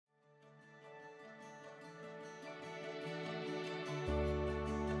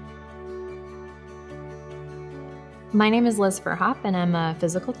My name is Liz Verhoff, and I'm a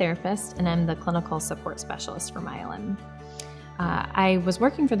physical therapist, and I'm the clinical support specialist for Myelin. I was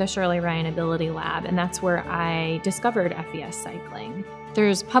working for the Shirley Ryan Ability Lab, and that's where I discovered FES cycling.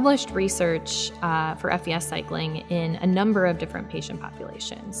 There's published research for FES cycling in a number of different patient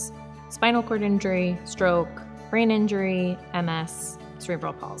populations: spinal cord injury, stroke, brain injury, MS,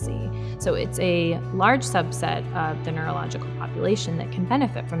 cerebral palsy. So it's a large subset of the neurological population that can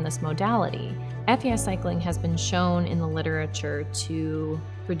benefit from this modality. FES cycling has been shown in the literature to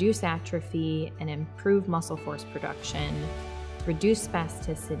reduce atrophy and improve muscle force production, reduce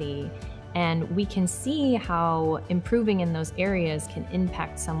spasticity, and we can see how improving in those areas can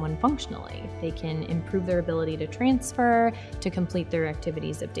impact someone functionally. They can improve their ability to transfer, to complete their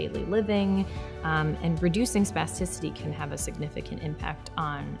activities of daily living, and reducing spasticity can have a significant impact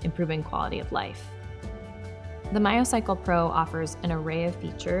on improving quality of life. The MyoCycle Pro offers an array of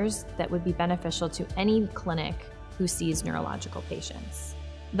features that would be beneficial to any clinic who sees neurological patients.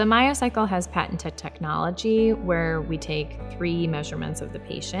 The MyoCycle has patented technology where we take 3 measurements of the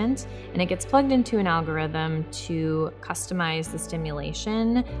patient, and it gets plugged into an algorithm to customize the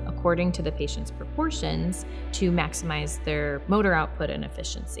stimulation according to the patient's proportions to maximize their motor output and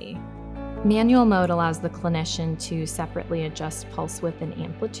efficiency. Manual mode allows the clinician to separately adjust pulse width and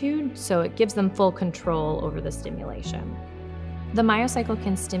amplitude, so it gives them full control over the stimulation. The MyoCycle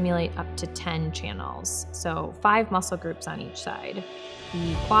can stimulate up to 10 channels, so 5 muscle groups on each side: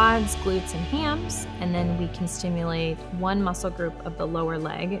 the quads, glutes, and hams, and then we can stimulate 1 muscle group of the lower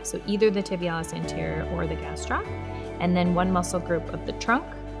leg, so either the tibialis anterior or the gastroc, and then 1 muscle group of the trunk,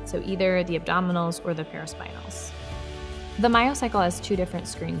 so either the abdominals or the paraspinals. The MyoCycle has 2 different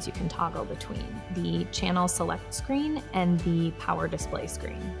screens you can toggle between: the channel select screen and the power display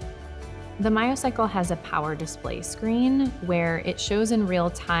screen. The MyoCycle has a power display screen where it shows in real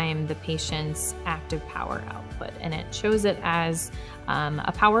time the patient's active power output, and it shows it as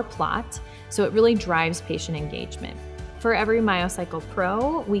a power plot, so it really drives patient engagement. For every MyoCycle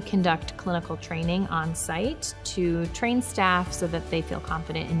Pro, we conduct clinical training on site to train staff so that they feel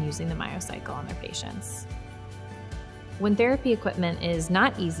confident in using the MyoCycle on their patients. When therapy equipment is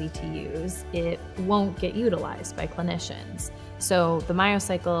not easy to use, it won't get utilized by clinicians. So the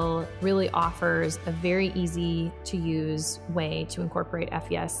MyoCycle really offers a very easy to use way to incorporate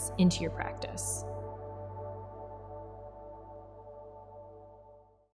FES into your practice.